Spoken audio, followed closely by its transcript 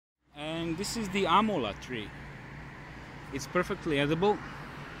This is the amula tree. It's perfectly edible.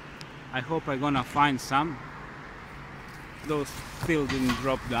 I hope I'm gonna find some. Those still didn't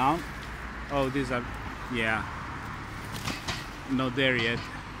drop down. Oh, these are, yeah, not there yet.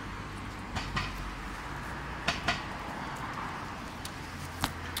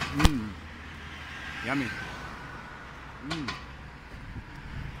 Yummy.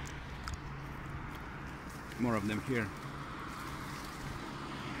 More of them here.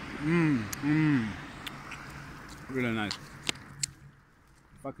 Really nice.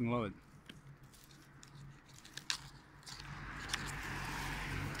 Fucking love it.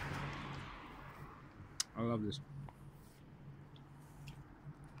 I love this.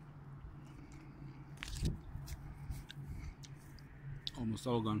 Almost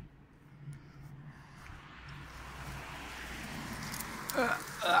all gone.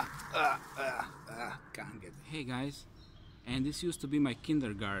 Can't get it. Hey guys, and this used to be my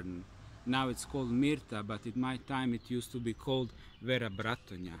kindergarten. Now it's called Mirta, but in my time it used to be called Vera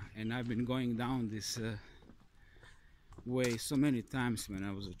Bratonja. And I've been going down this way so many times when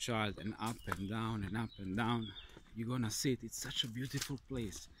I was a child, and up and down and up and down. You're gonna see it. It's such a beautiful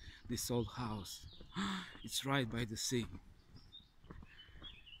place, this old house. It's right by the sea.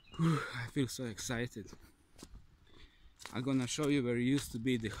 I feel so excited. I'm gonna show you where used to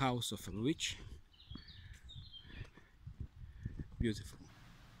be the house of a witch. Beautiful.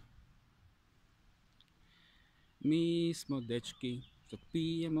 Mi smo dečki, što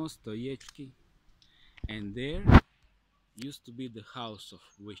pijemo stoječki. And there used to be the house of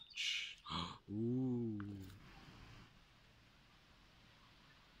witch. Ooh.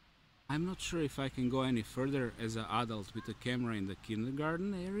 I'm not sure if I can go any further as an adult with a camera in the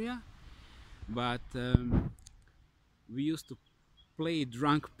kindergarten area, but we used to play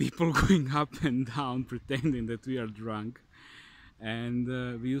drunk people going up and down pretending that we are drunk, and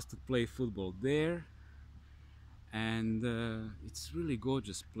we used to play football there, and it's really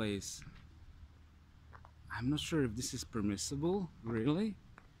gorgeous place. I'm not sure if this is permissible, really.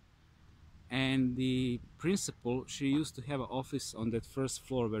 And the principal, she used to have an office on that first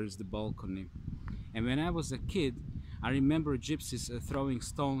floor where is the balcony. And when I was a kid, I remember gypsies throwing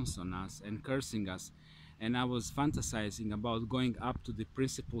stones on us and cursing us. And I was fantasizing about going up to the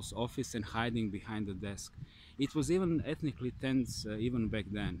principal's office and hiding behind the desk. It was even ethnically tense even back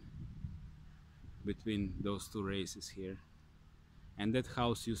then between those two races here. And that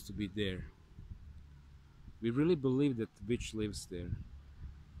house used to be there. We really believe that the witch lives there.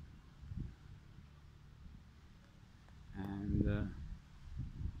 And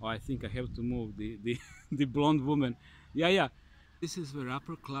oh, I think I have to move the blonde woman. Yeah. This is where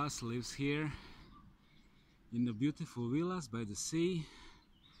upper class lives here, in the beautiful villas by the sea.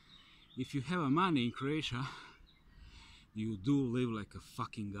 If you have money in Croatia, you do live like a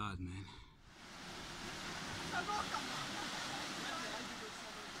fucking god, man.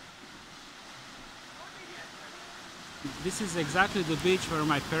 This is exactly the beach where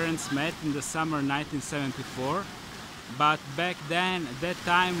my parents met in the summer 1974. But back then, at that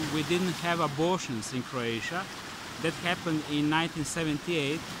time, we didn't have abortions in Croatia. That happened in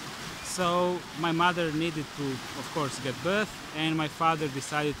 1978. So my mother needed to, of course, get birth, and my father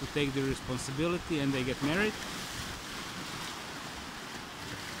decided to take the responsibility, and they get married.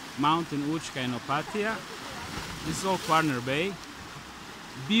 Mountain Učka and Opatija. This is all Kvarner Bay.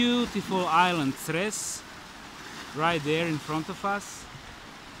 Beautiful island Cres, right there in front of us.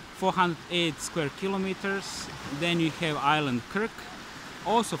 408 square kilometers. Then you have island Krk,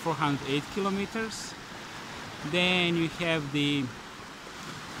 also 408 kilometers. Then you have the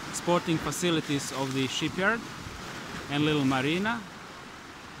sporting facilities of the shipyard and little marina.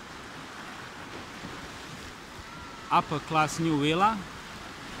 Upper class new villa.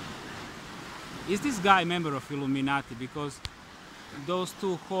 Is this guy a member of Illuminati? Because those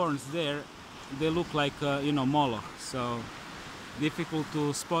two horns there, they look like you know, Moloch. So difficult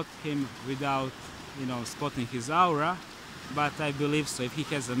to spot him without, you know, spotting his aura, but I believe so. If he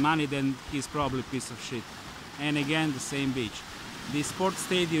has the money, then he's probably a piece of shit. And again, the same beach. The sports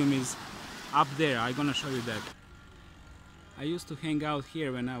stadium is up there. I'm gonna show you that. I used to hang out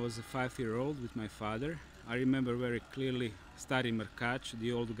here when I was a 5-year-old with my father. I remember very clearly Stari Mrkač,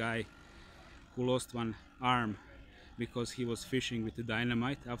 the old guy who lost one arm because he was fishing with the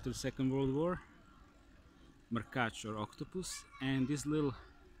dynamite after the Second World War. Mrkač, or octopus. And these little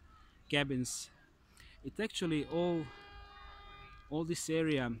cabins, it actually all this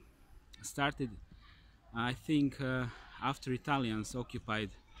area started, I think, after Italians occupied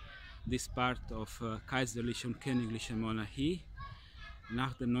this part of Kaiserliche und Königliche Monarchie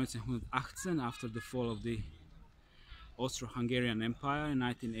nach dem 1918, after the fall of the Austro-Hungarian Empire in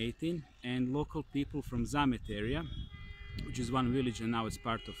 1918, and local people from Zamet area, which is one village and now it's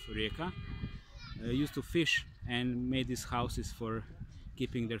part of Rijeka, used to fish and made these houses for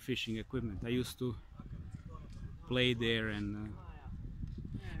keeping their fishing equipment. I used to play there, and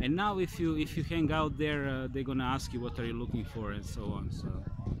now if you hang out there, they're gonna ask you what are you looking for and so on. So,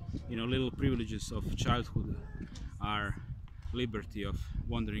 you know, little privileges of childhood are liberty of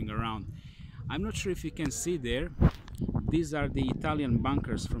wandering around. I'm not sure if you can see there. These are the Italian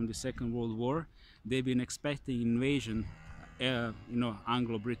bunkers from the Second World War. They've been expecting invasion, you know,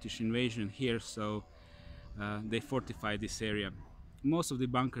 Anglo-British invasion here, so they fortified this area. Most of the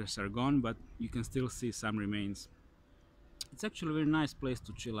bunkers are gone, but you can still see some remains. It's actually a very nice place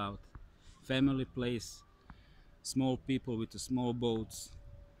to chill out. Family place, small people with the small boats,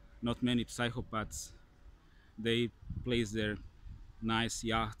 not many psychopaths. They place their nice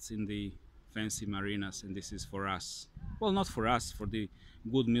yachts in the fancy marinas, and this is for us. Well, not for us, for the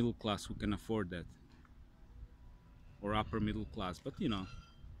good middle class who can afford that. Or upper middle class, but you know,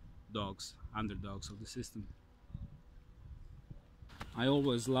 dogs, underdogs of the system. I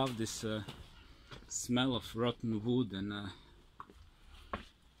always love this smell of rotten wood and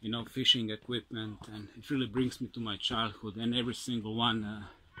you know, fishing equipment, and it really brings me to my childhood, and every single one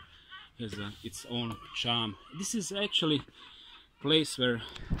has its own charm. This is actually a place where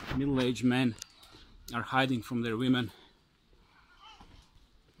middle-aged men are hiding from their women.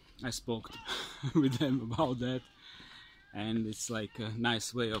 I spoke with them about that, and it's like a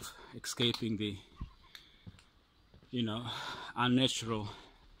nice way of escaping the, you know, unnatural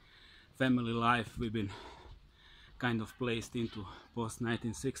family life we've been kind of placed into post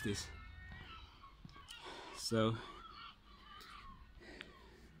 1960s. So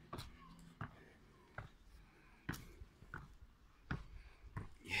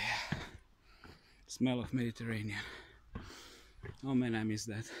yeah, smell of Mediterranean. Oh man, I miss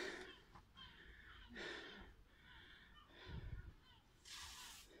that.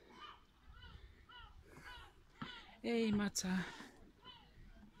 Hey Maca.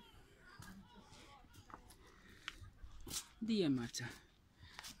 Di je Maca?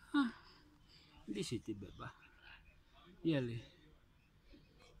 Di si ti beba? Jeli?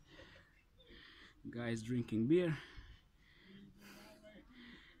 Guys drinking beer.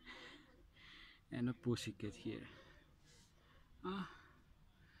 And a pussycat here.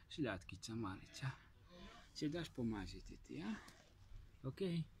 Šľatkica maliča. Si daš pomažiti ti, a?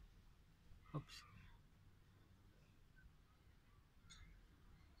 Okay. Hops.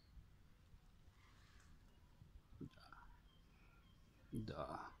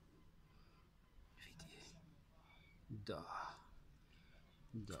 Da. Vidi. Da.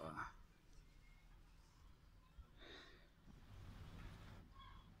 Da.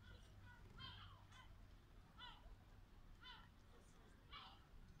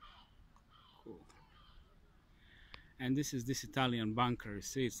 Cool. And this is this Italian bunker. You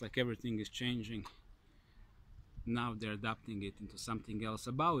see, it's like everything is changing. Now they're adapting it into something else.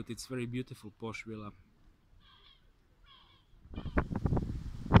 Above it, it's very beautiful posh villa.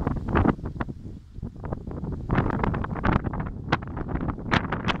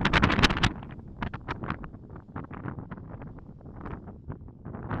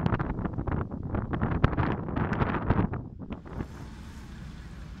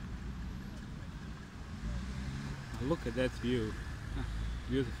 Look at that view,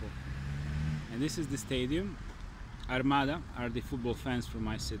 beautiful. And this is the stadium. Armada are the football fans from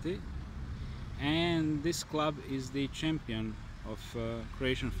my city, and this club is the champion of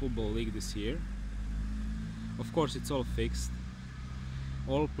Croatian Football League this year. Of course, it's all fixed.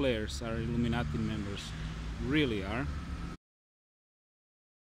 All players are Illuminati members, really are.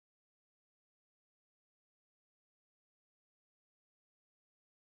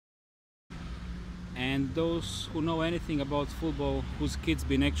 And those who know anything about football, whose kids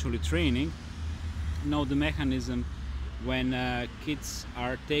been actually training, know the mechanism when kids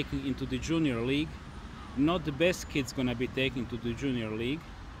are taken into the junior league. Not the best kids gonna be taken to the junior league,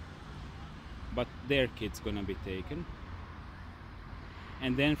 but their kids gonna be taken.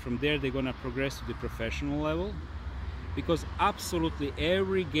 And then from there they're gonna progress to the professional level, because absolutely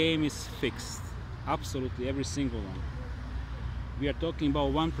every game is fixed. Absolutely every single one. We are talking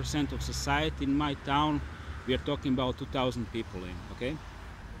about 1% of society. In my town, we are talking about 2,000 people in, okay?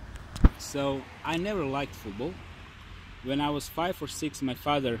 So I never liked football. When I was 5 or 6, my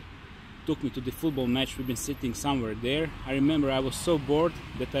father took me to the football match. We've been sitting somewhere there. I remember I was so bored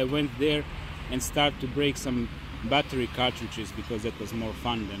that I went there and started to break some battery cartridges, because that was more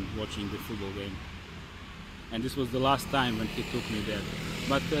fun than watching the football game. and this was the last time when he took me there.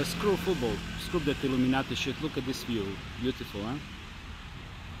 But screw football, screw that Illuminati shit. Look at this view, beautiful, huh?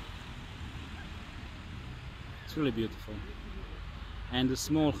 It's really beautiful. And the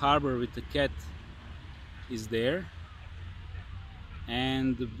small harbor with the cat is there,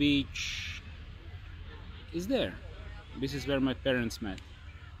 and the beach is there. This is where my parents met.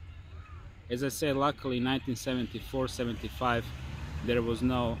 As I said, luckily in 1974-75 there was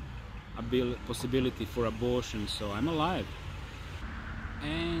no possibility for abortion, so I'm alive.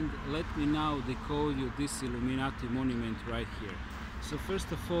 And let me now decode you this Illuminati monument right here. So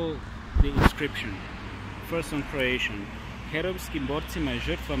first of all, the inscription. First on Croatian. Herojskim borcima i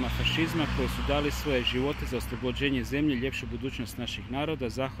žrtvama fašizma koji su dali svoje živote za oslobođenje zemlje, ljepšu budućnost naših naroda,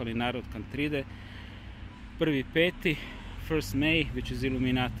 zahvali narod Kantride, 1.5. 1st May, which is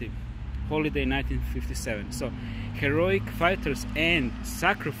Illuminati holiday 1957. So heroic fighters and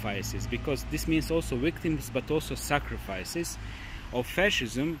sacrifices, because this means also victims but also sacrifices of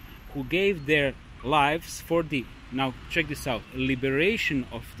fascism, who gave their lives for the, now check this out, liberation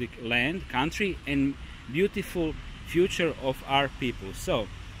of the land, country, and beautiful future of our people. So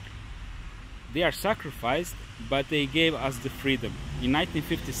they are sacrificed, but they gave us the freedom in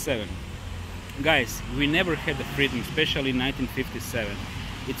 1957. Guys, we never had the freedom, especially in 1957.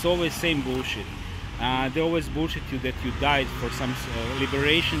 It's always same bullshit. They always bullshit you that you died for some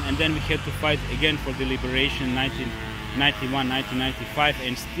liberation, and then we had to fight again for the liberation in 1991, 1995,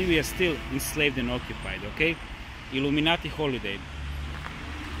 and still we are still enslaved and occupied. Okay, Illuminati holiday.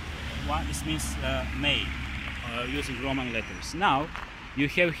 This means May, using Roman letters. Now you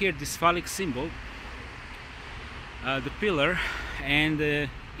have here this phallic symbol, the pillar, and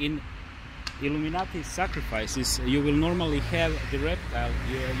in Illuminati sacrifices you will normally have the reptile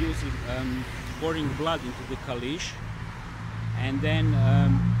using pouring blood into the kalish, and then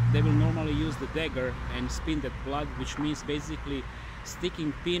they will normally use the dagger and spin that blood, which means basically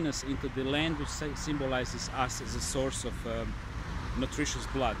sticking penis into the land, which symbolizes us as a source of nutritious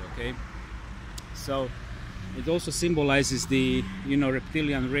blood. Okay, so it also symbolizes the, you know,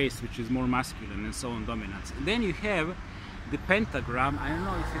 reptilian race, which is more masculine and so on, dominance. And then you have the pentagram. I don't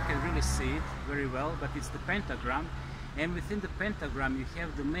know if you can really see it very well, but it's the pentagram, and within the pentagram you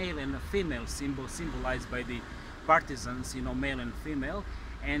have the male and the female symbol, symbolized by the partisans, you know, male and female,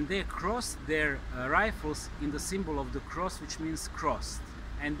 and they cross their rifles in the symbol of the cross, which means crossed.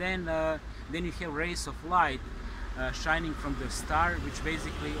 And then you have rays of light shining from the star, which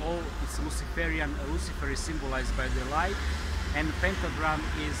basically all it's Luciferian. Lucifer is symbolized by the light, and the pentagram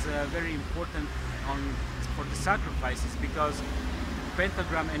is very important for the sacrifices, because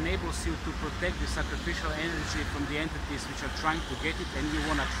pentagram enables you to protect the sacrificial energy from the entities which are trying to get it, and you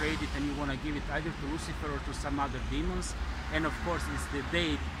want to trade it, and you want to give it either to Lucifer or to some other demons. And of course it's the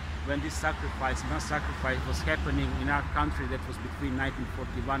date when this sacrifice, mass sacrifice, was happening in our country. That was between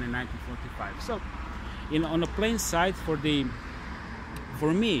 1941 and 1945. So on a plain side, for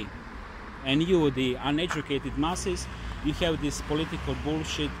me and you, the uneducated masses, you have this political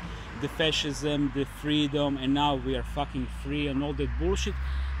bullshit, the fascism, the freedom, and now we are fucking free and all that bullshit.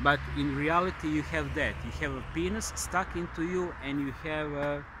 But in reality you have that. You have a penis stuck into you, and you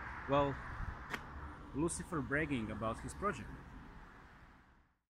have, well, Lucifer bragging about his project.